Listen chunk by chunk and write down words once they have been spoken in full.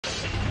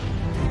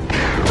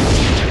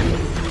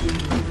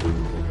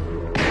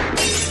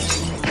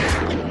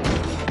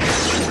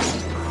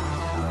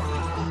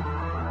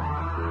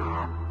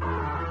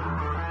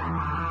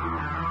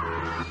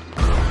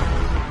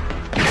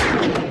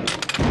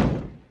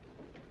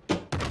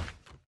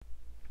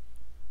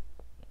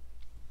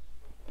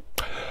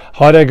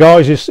Hi there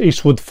guys, it's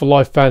Eastwood for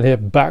Life fan here,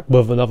 back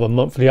with another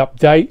monthly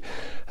update,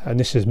 and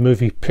this is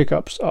movie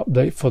pickups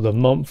update for the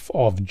month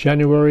of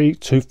January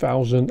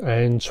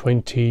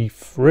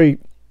 2023.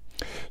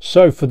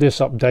 So for this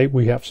update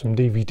we have some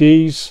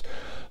DVDs,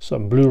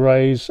 some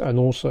Blu-rays and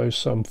also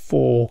some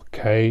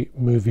 4K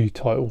movie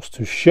titles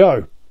to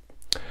show.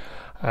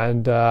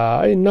 And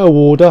in no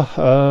order,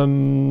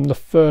 the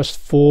first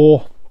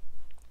four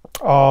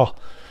are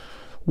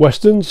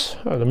westerns,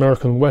 an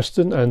American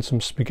western and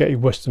some spaghetti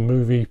western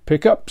movie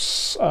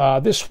pickups.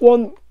 This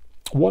one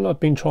I've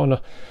been trying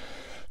to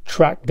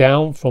track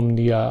down from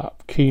the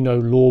Kino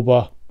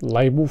Lorber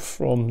label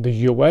from the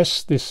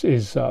US. This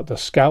is The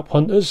Scalp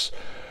Hunters,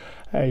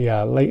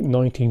 a late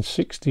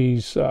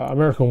 1960s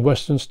American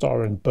western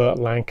starring Burt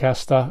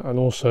Lancaster and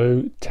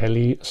also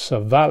Telly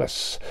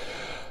Savalas.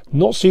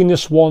 Not seen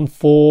this one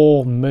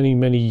for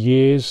many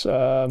years.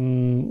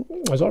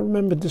 As I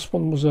remember, this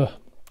one was a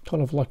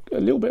kind of like a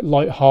little bit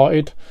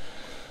light-hearted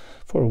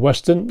for a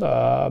western.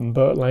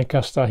 Burt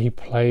Lancaster, he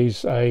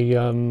plays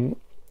a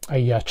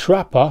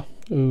trapper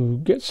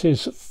who gets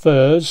his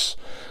furs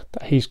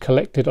that he's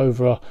collected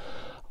over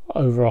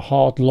a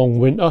hard long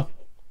winter,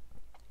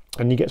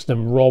 and he gets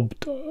them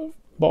robbed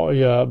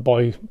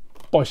by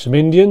some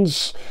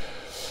Indians,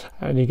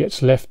 and he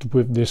gets left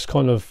with this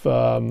kind of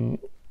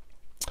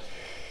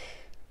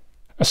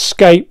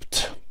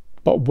escaped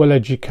but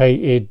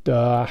well-educated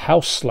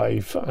house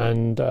slave,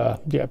 and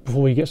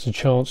before he gets a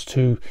chance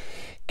to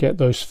get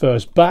those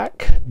furs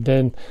back,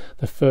 then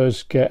the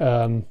furs get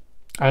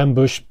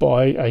ambushed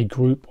by a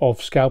group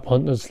of scalp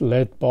hunters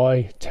led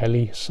by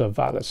Telly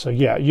Savalas. So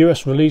yeah,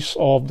 US release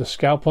of The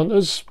Scalp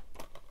Hunters.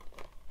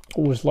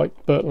 Always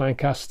liked Burt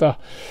Lancaster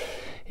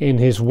in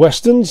his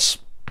westerns,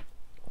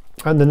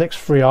 and the next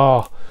three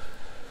are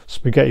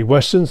spaghetti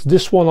westerns.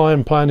 This one I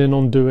am planning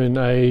on doing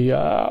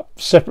a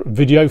separate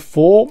video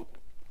for,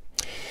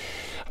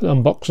 an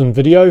unboxing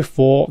video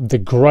for the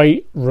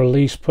great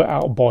release put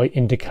out by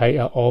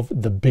Indicator of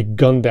The Big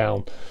Gun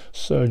Down,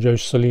 Sergio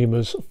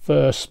Solima's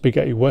first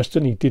spaghetti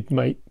western. He did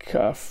make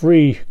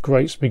three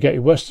great spaghetti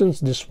westerns.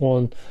 This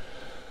one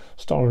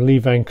starring Lee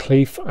Van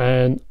Cleef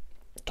and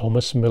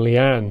Thomas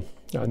Millian,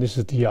 and this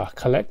is the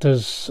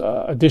collector's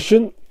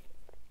edition,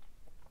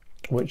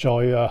 which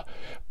I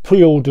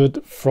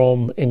pre-ordered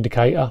from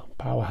Indicator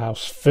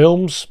Powerhouse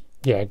Films.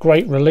 Yeah,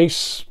 great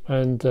release,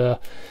 and yeah,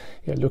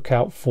 look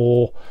out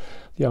for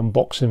the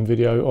unboxing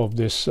video of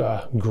this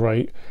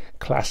great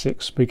classic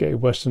spaghetti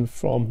western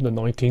from the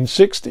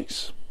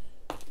 1960s.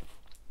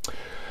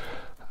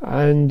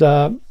 And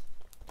the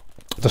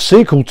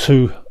sequel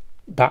to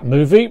that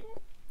movie,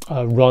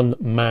 Run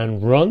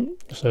Man Run,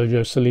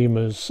 Sergio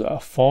Solima's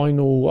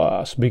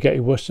final spaghetti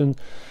western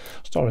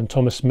starring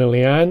Thomas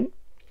Millian.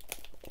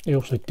 He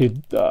also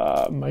did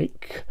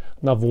make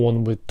another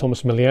one with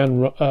Thomas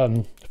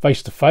Millian,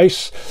 Face to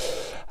Face,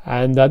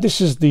 and this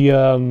is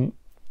the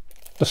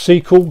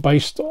sequel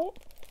based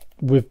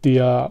with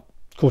the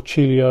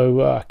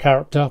Corcilio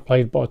character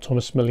played by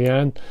Thomas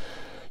Millian.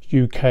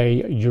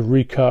 UK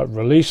Eureka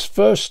release,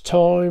 first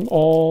time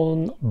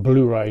on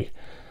Blu-ray,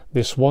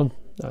 this one,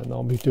 and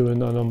I'll be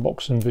doing an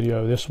unboxing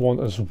video of this one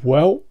as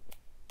well.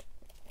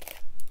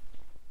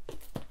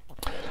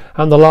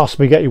 And the last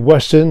spaghetti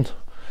western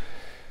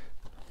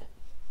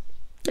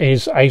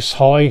is Ace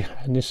High,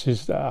 and this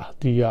is the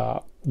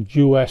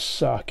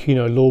US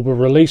Kino Lorber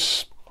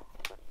release,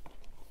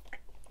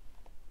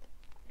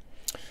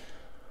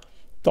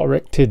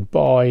 directed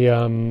by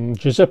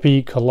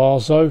Giuseppe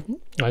Colazzo,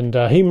 and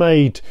he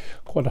made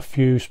quite a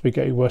few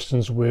spaghetti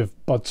westerns with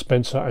Bud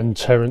Spencer and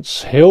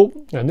Terence Hill,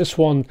 and this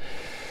one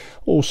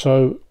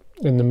also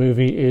in the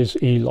movie is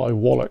Eli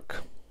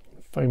Wallach,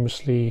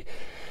 famously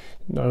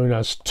known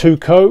as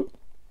Tuco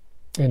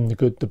in The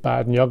Good, the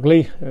Bad and the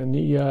Ugly, and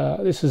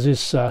this is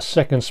his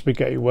second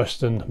spaghetti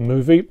western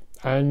movie,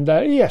 and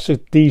yes, a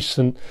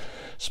decent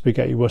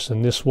spaghetti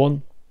western, this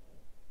one,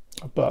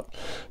 but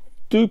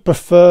do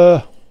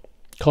prefer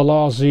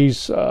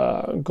Colazzi's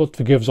God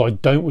Forgives I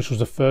Don't, which was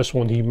the first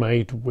one he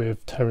made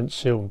with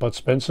Terence Hill and Bud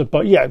Spencer.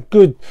 But yeah,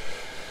 good,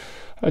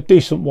 a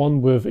decent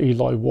one with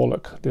Eli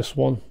Wallach, this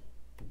one.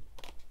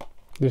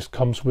 This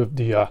comes with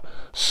the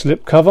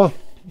slip cover.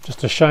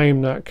 Just a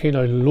shame that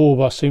Kino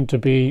Lorber seem to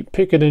be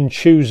picking and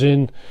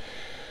choosing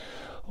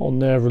on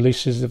their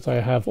releases if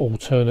they have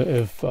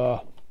alternative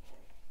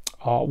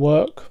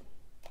artwork.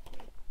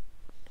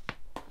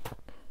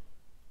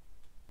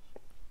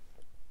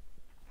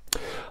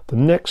 The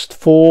next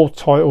four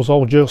titles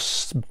I'll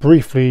just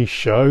briefly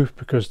show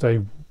because they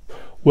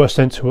were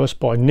sent to us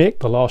by Nick,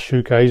 the last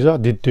shoegazer. I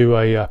did do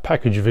a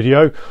package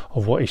video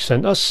of what he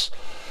sent us.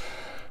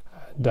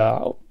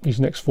 And, these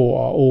next four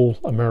are all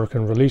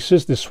American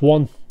releases. This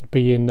one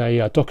being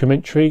a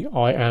documentary,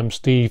 I Am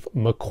Steve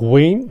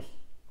McQueen.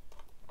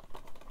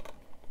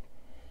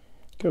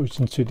 Goes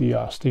into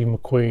the Steve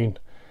McQueen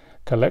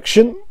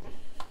collection.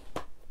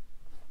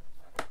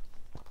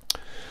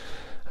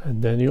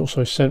 And then he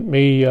also sent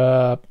me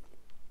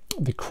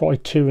the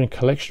Criterion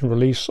Collection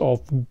release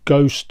of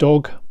Ghost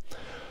Dog,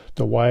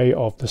 The Way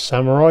of the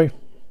Samurai.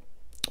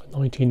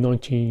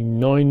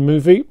 1999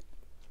 movie,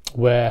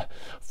 where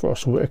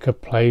Forrest Whitaker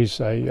plays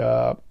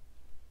a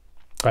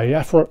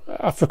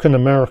African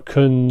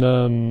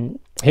American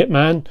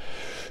hitman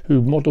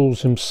who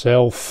models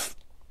himself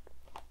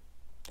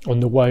on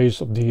the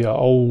ways of the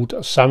old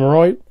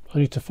samurai,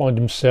 only to find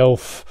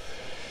himself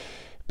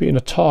being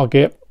a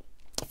target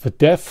for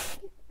death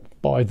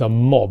by the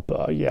mob.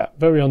 Yeah,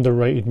 very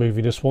underrated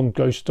movie, this one.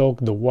 Ghost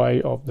Dog, The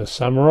Way of the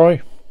Samurai.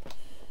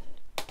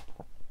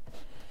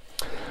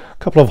 A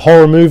couple of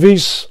horror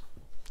movies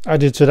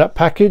added to that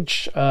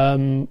package.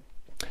 Adam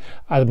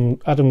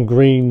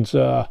Green's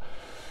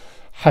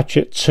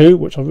Hatchet 2,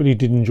 which I really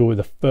did enjoy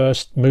the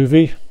first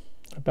movie,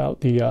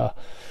 about the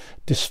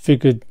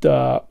disfigured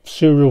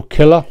serial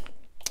killer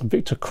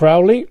Victor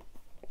Crowley.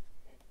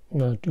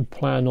 I do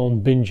plan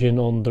on binging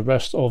on the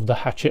rest of the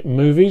Hatchet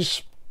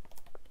movies.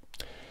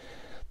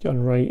 The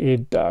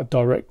unrated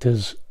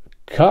director's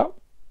cut,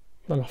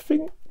 and I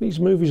think these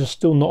movies are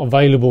still not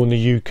available in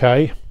the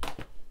UK.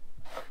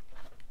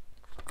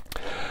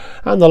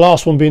 And the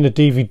last one being the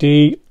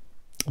DVD,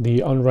 the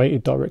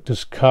unrated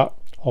director's cut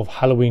of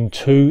Halloween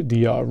 2,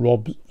 the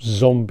Rob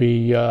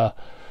Zombie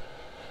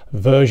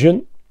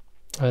version.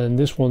 And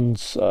this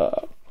one's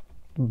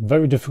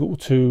very difficult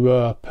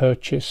to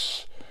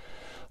purchase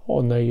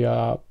on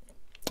a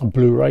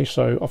Blu-ray,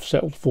 so I've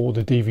settled for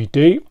the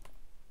DVD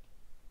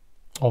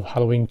of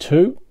Halloween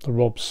 2, the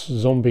Rob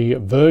Zombie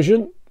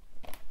version.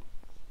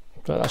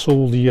 So that's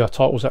all the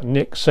titles that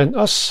Nick sent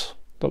us,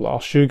 The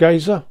Last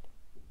Shoegazer.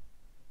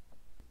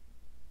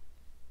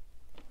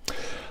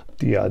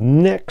 The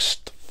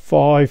next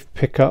 5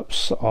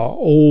 pickups are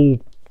all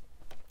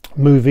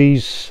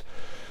movies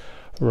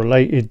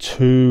related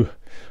to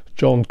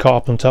John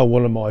Carpenter,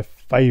 one of my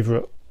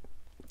favourite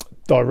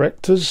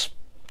directors,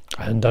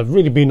 and I've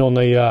really been on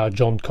a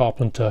John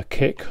Carpenter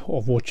kick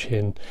of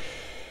watching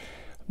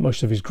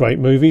most of his great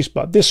movies.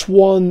 But this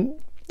one,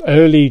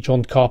 early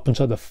John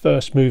Carpenter, the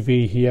first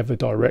movie he ever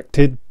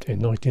directed in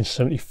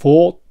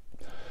 1974,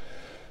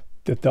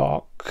 The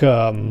Dark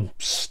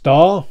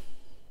Star,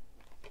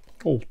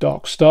 or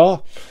Dark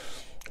Star,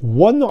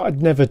 one that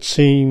I'd never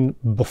seen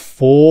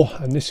before.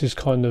 And this is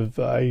kind of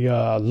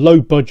a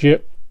low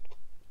budget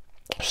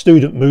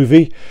student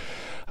movie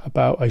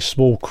about a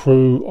small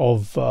crew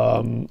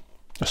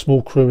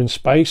in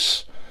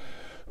space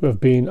who have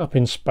been up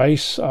in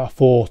space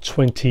for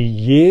 20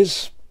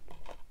 years,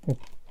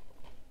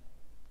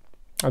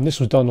 and this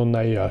was done on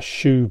a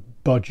shoestring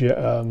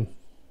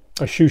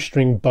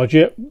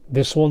budget.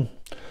 This one,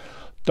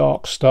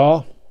 Dark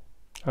Star,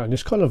 and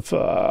it's kind of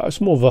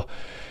it's more of a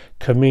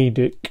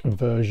comedic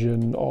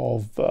version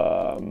of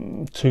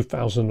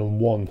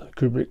 2001,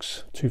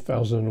 Kubrick's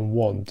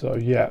 2001. So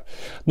yeah,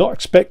 not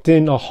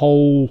expecting a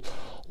whole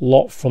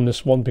lot from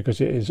this one because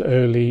it is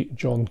early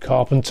John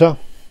Carpenter.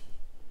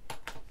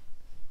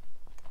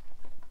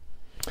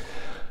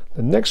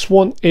 The next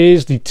one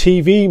is the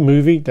TV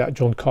movie that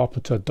John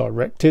Carpenter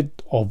directed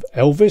of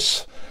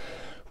Elvis,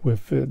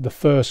 with the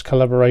first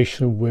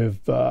collaboration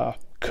with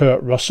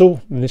Kurt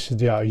Russell, and this is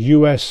the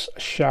US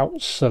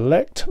Shout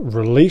Select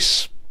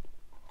release.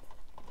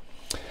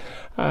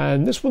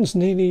 And this one's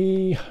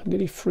nearly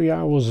 3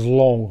 hours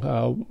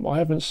long. I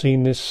haven't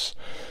seen this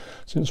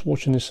since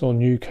watching this on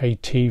UK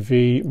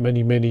TV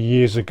many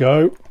years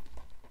ago.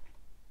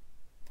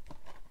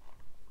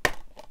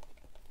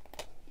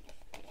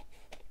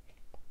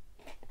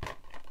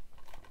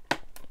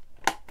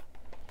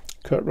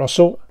 Kurt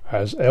Russell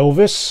as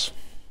Elvis.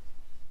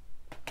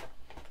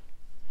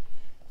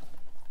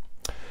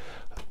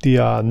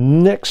 The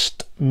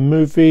next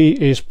movie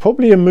is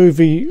probably a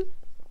movie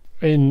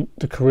in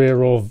the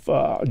career of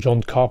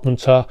John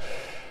Carpenter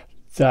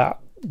that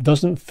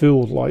doesn't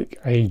feel like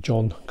a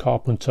John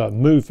Carpenter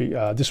movie.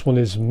 This one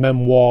is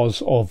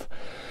Memoirs of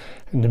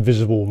an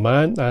Invisible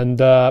Man,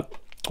 and I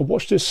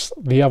watched this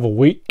the other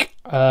week.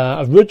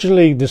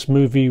 Originally this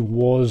movie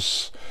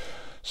was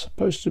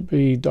supposed to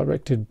be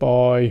directed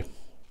by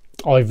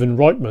Ivan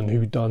Reitman,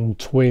 who done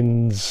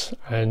Twins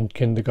and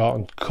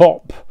Kindergarten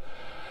Cop,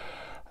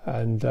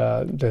 and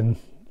then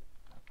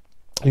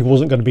he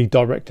wasn't going to be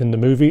directing the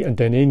movie, and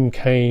then in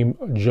came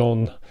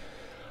John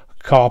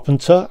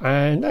Carpenter,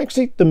 and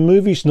actually the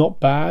movie's not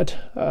bad,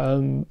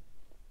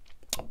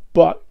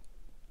 but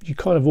you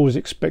kind of always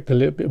expect a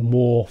little bit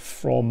more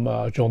from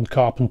John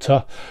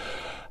Carpenter.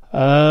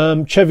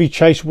 Chevy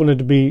Chase wanted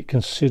to be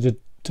considered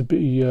to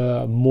be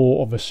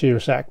more of a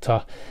serious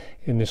actor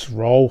in this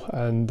role,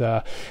 and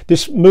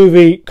this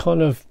movie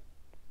kind of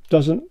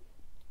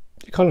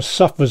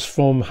suffers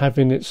from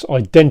having its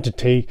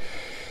identity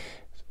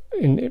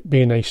in it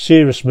being a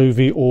serious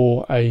movie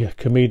or a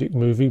comedic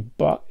movie,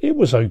 but it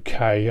was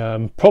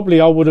okay.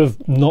 Probably I would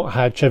have not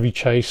had Chevy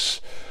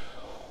Chase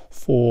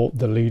for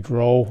the lead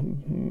role.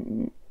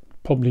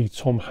 Probably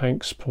Tom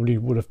Hanks probably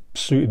would have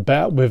suited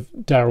better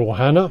with Daryl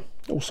Hannah.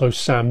 Also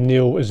Sam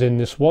Neill is in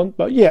this one,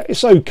 but yeah,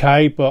 it's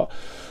okay, but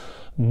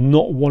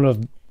not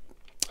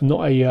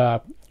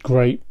a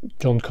great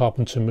John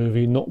Carpenter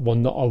movie, not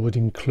one that I would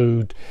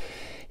include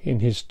in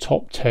his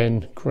top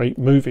 10 great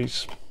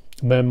movies.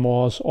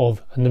 Memoirs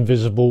of an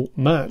Invisible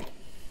Man.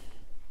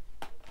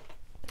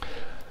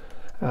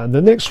 And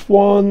the next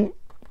one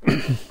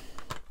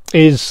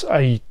is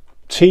a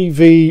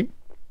TV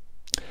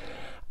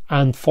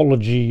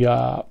anthology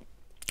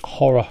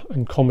horror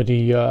and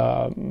comedy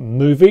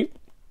movie,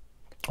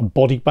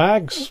 Body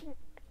Bags,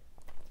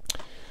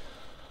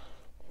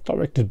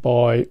 directed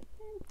by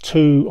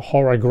two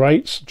horror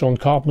greats, John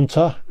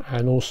Carpenter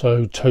and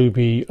also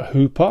Tobe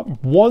Hooper.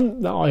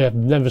 One that I have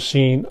never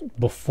seen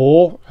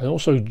before, and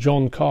also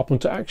John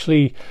Carpenter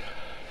actually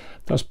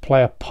does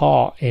play a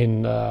part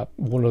in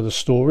one of the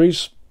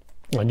stories,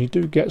 and you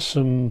do get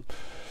some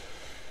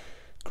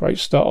great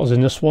stars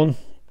in this one.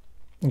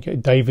 You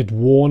get David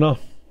Warner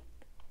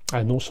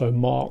and also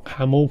Mark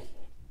Hamill,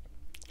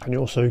 and you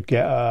also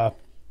get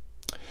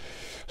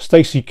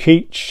Stacey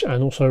Keach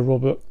and also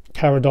Robert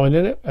Carradine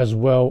in it, as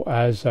well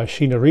as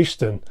Sheena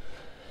Easton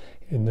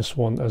in this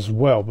one as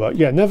well. But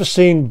yeah, never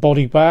seen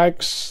Body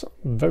Bags,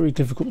 very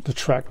difficult to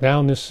track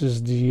down. This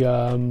is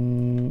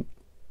the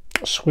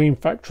Scream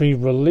Factory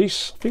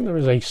release. I think there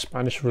is a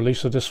Spanish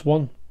release of this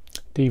one,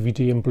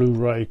 DVD and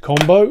Blu-ray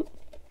combo.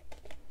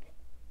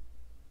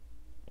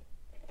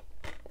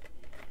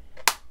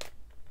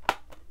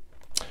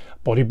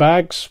 Body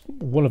Bags,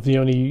 one of the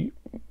only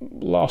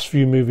last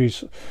few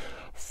movies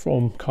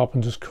from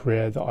Carpenter's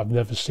career that I've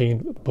never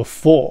seen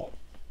before.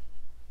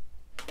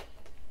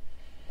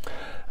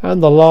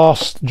 And the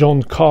last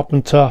John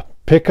Carpenter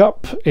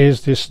pickup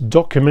is this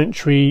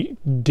documentary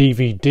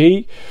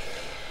DVD,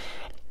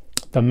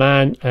 The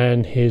Man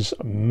and His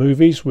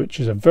Movies, which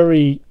is a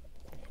very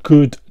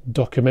good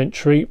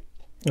documentary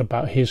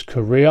about his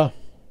career,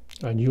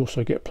 and you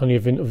also get plenty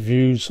of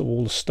interviews of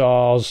all the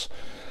stars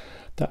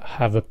that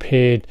have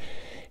appeared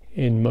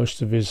in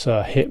most of his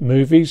hit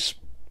movies,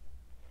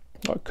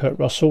 like Kurt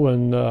Russell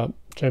and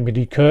Jamie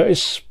Lee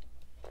Curtis.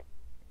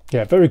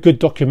 Yeah, very good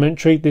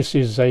documentary. This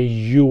is a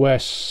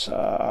US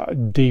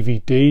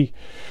DVD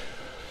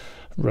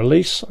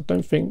release. I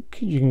don't think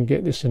you can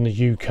get this in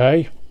the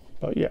UK,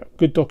 but yeah,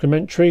 good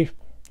documentary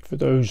for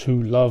those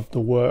who love the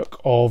work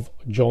of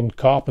John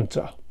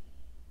Carpenter.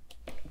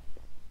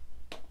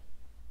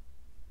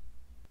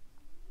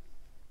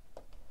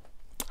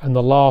 And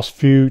the last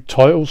few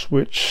titles,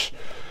 which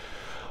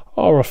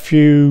are a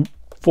few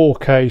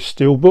 4K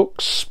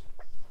steelbooks.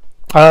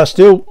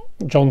 Still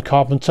John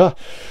Carpenter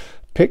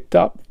picked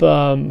up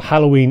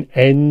Halloween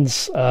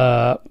Ends.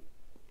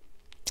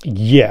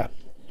 Yeah,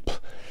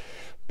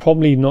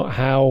 probably not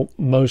how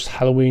most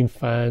Halloween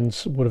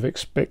fans would have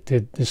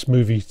expected this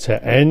movie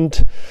to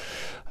end,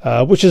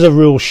 which is a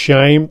real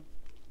shame.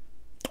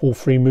 All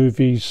three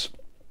movies,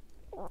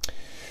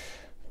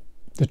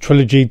 the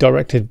trilogy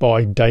directed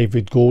by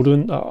David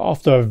Gordon,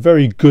 after a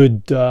very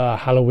good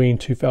Halloween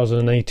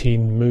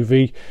 2018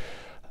 movie,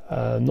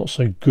 not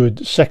so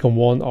good second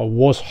one. I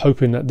was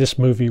hoping that this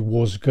movie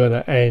was going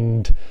to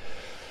end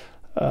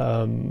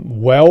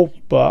well,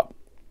 but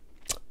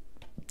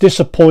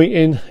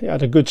disappointing. It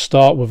had a good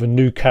start with a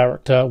new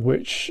character,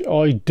 which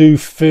I do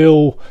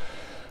feel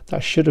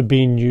that should have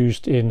been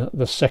used in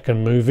the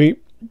second movie,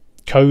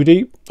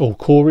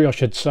 Corey I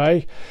should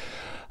say.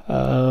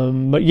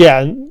 But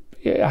yeah,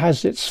 it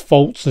has its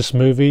faults, this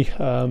movie.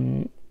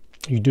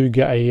 You do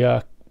get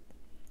a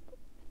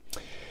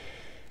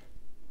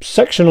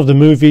section of the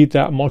movie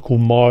that Michael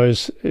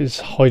Myers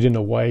is hiding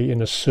away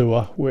in a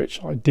sewer,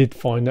 which I did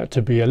find that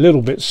to be a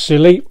little bit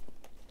silly.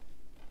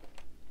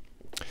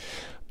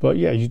 But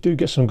yeah, you do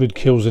get some good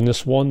kills in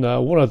this one.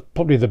 One of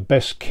probably the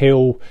best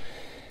kill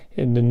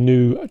in the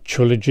new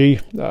trilogy,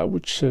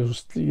 which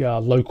is the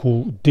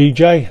local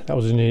DJ. That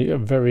was a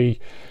very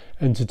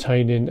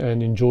entertaining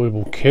and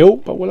enjoyable kill.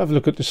 But we'll have a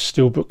look at the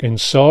steelbook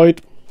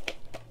inside.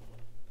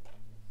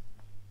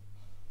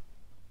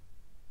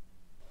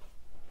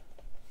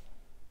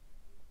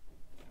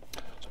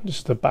 So this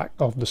is the back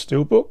of the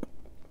steelbook.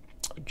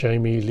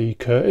 Jamie Lee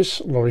Curtis,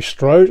 Laurie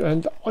Strode,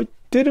 and I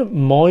didn't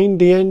mind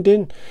the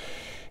ending.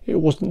 It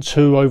wasn't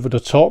too over the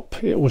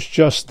top. It was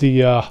just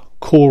the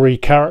Corey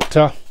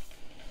character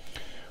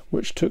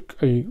which took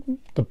the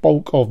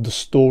bulk of the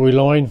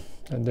storyline.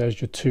 And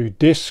there's your two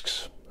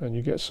discs, and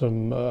you get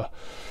some we'll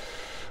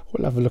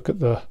have a look at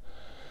the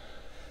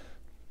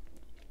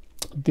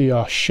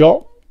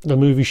shot, the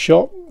movie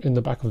shot in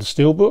the back of the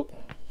steelbook.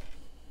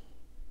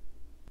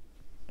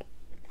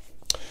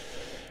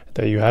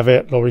 There you have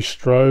it, Laurie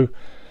Strode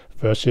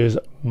versus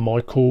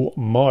Michael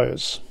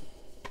Myers.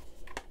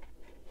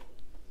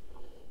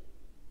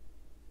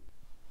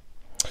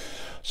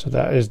 So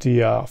that is the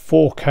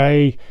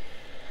 4K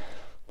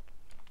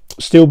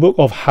steelbook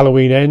of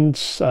Halloween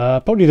Ends.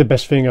 Probably the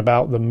best thing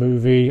about the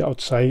movie, I would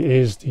say,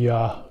 is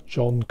the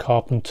John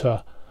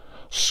Carpenter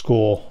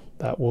score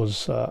that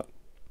was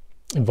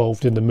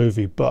involved in the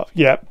movie. But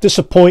yeah,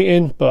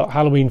 disappointing, but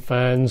Halloween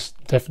fans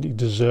definitely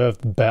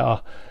deserved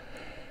better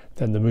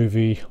than the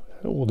movie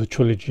or the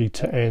trilogy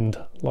to end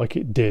like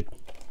it did.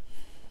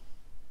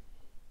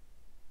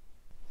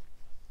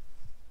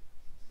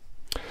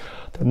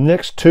 The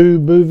next two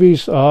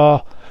movies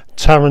are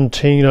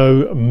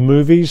Tarantino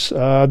movies.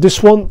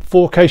 This one,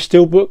 4K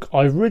Steelbook,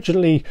 I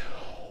originally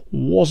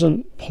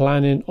wasn't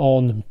planning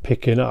on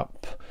picking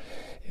up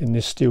in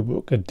this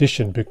Steelbook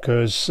edition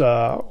because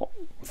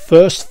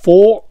first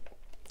thought,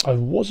 I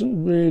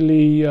wasn't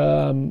really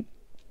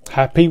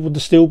happy with the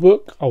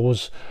Steelbook. I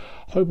was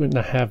hoping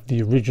to have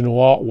the original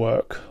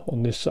artwork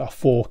on this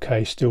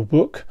 4K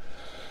Steelbook.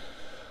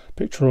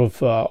 Picture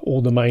of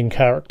all the main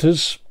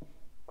characters.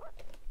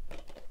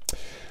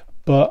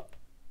 But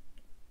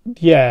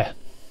yeah,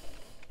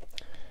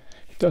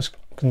 it does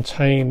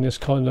contain this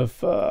kind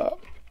of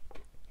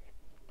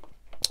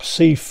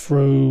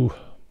see-through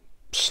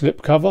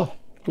slipcover,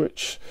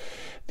 which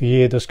the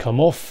ear does come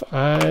off,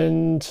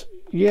 and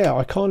yeah,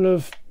 I kind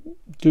of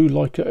do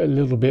like it a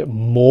little bit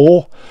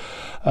more.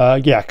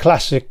 Yeah,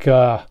 classic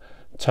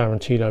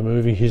Tarantino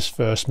movie, his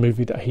first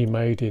movie that he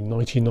made in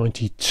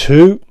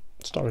 1992,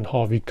 starring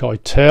Harvey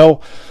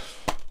Keitel.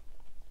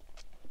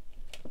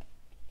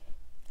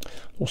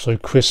 Also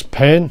Chris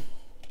Penn,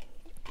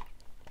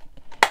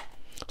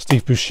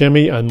 Steve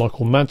Buscemi and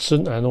Michael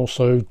Madsen, and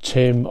also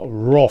Tim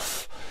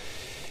Roth.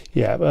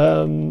 Yeah,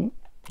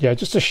 yeah,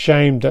 just a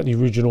shame that the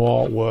original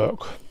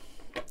artwork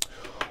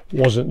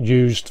wasn't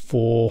used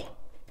for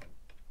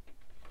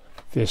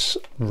this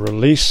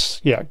release.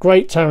 Yeah,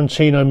 great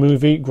Tarantino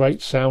movie,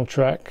 great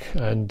soundtrack,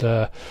 and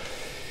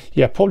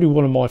yeah, probably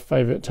one of my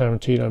favourite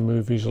Tarantino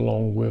movies,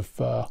 along with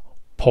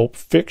Pulp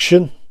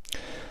Fiction.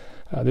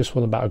 This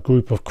one about a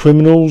group of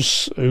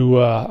criminals who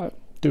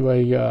do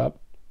a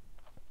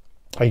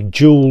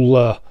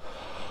dual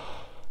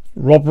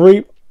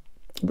robbery,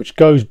 which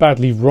goes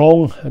badly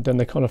wrong, and then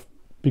they kind of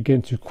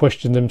begin to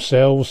question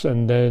themselves,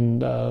 and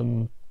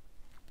then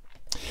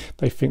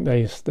they think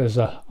there's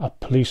a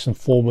police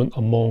informant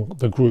among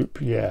the group.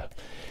 Yeah,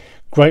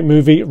 great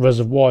movie,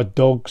 Reservoir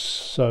Dogs.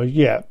 So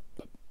yeah,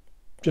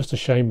 just a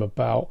shame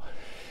about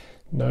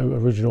no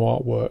original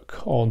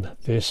artwork on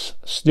this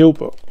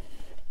Steelbook.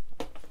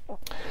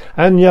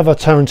 And the other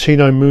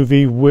Tarantino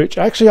movie, which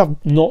actually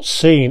I've not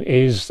seen,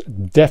 is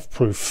Death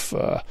Proof.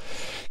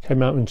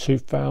 Came out in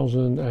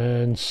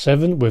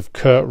 2007 with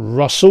Kurt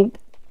Russell.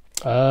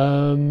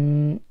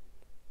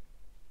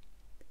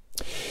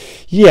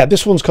 Yeah,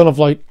 this one's kind of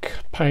like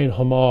paying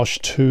homage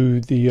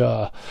to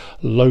the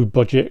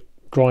low-budget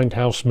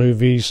grindhouse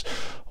movies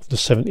of the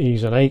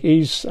 70s and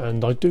 80s,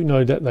 and I do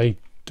know that they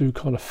do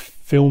kind of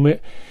film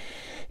it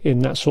in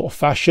that sort of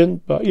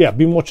fashion. But yeah, I've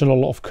been watching a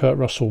lot of Kurt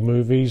Russell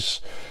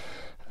movies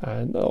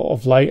and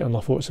of late, and I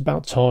thought it's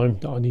about time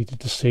that I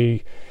needed to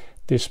see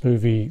this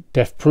movie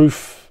Death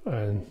Proof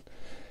and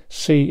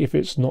see if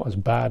it's not as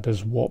bad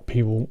as what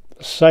people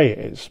say it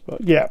is.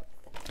 But yeah,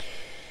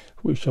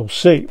 we shall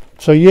see.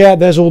 So yeah,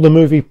 there's all the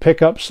movie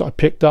pickups I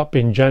picked up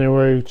in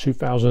January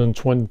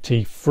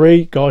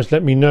 2023. Guys,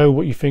 let me know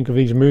what you think of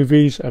these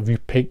movies. Have you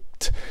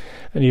picked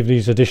any of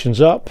these editions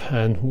up,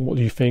 and what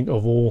do you think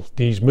of all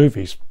these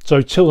movies?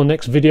 So till the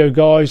next video,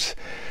 guys,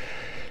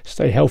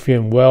 stay healthy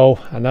and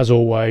well, and as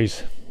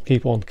always,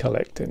 keep on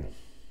collecting.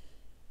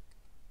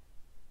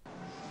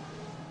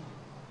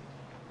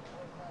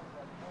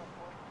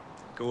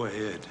 Go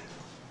ahead.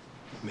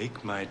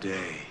 Make my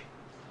day.